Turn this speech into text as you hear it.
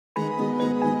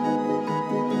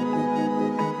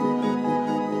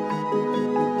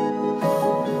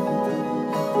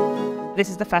This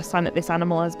is the first time that this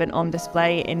animal has been on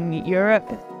display in Europe.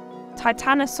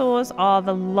 Titanosaurs are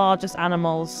the largest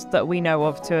animals that we know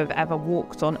of to have ever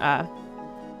walked on Earth.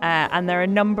 And there are a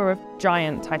number of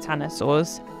giant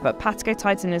titanosaurs, but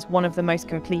Patagotitan is one of the most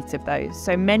complete of those.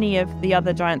 So many of the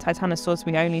other giant titanosaurs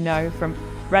we only know from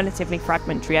relatively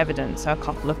fragmentary evidence, so a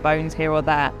couple of bones here or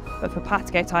there. But for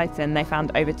Patagotitan, they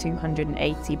found over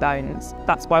 280 bones.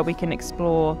 That's why we can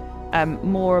explore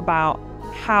more about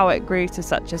how it grew to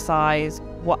such a size,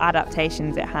 what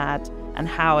adaptations it had, and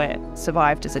how it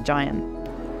survived as a giant.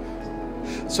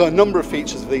 So a number of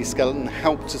features of these skeletons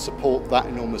help to support that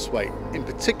enormous weight. In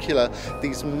particular,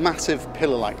 these massive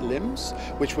pillar-like limbs,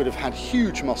 which would have had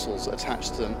huge muscles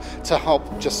attached to them to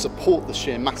help just support the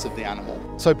sheer mass of the animal.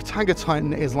 So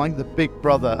Patagotitan is like the big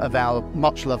brother of our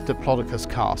much-loved Diplodocus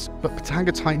cast, but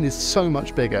Patagotitan is so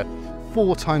much bigger,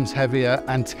 4 times heavier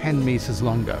and 10 meters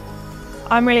longer.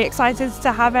 I'm really excited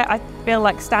to have it. I feel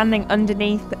like standing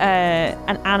underneath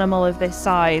an animal of this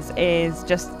size is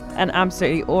just an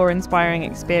absolutely awe-inspiring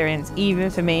experience, even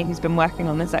for me who's been working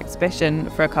on this exhibition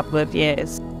for a couple of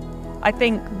years. I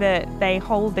think that they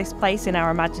hold this place in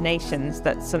our imaginations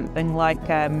that's something like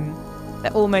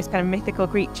they're almost kind of mythical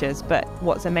creatures, but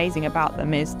what's amazing about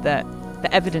them is that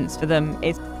the evidence for them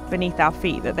is beneath our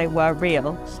feet, that they were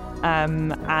real.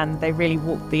 And they really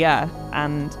walked the earth,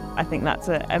 and I think that's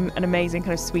an amazing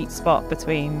kind of sweet spot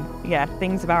between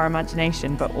things of our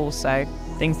imagination but also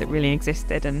things that really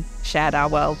existed and shared our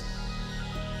world.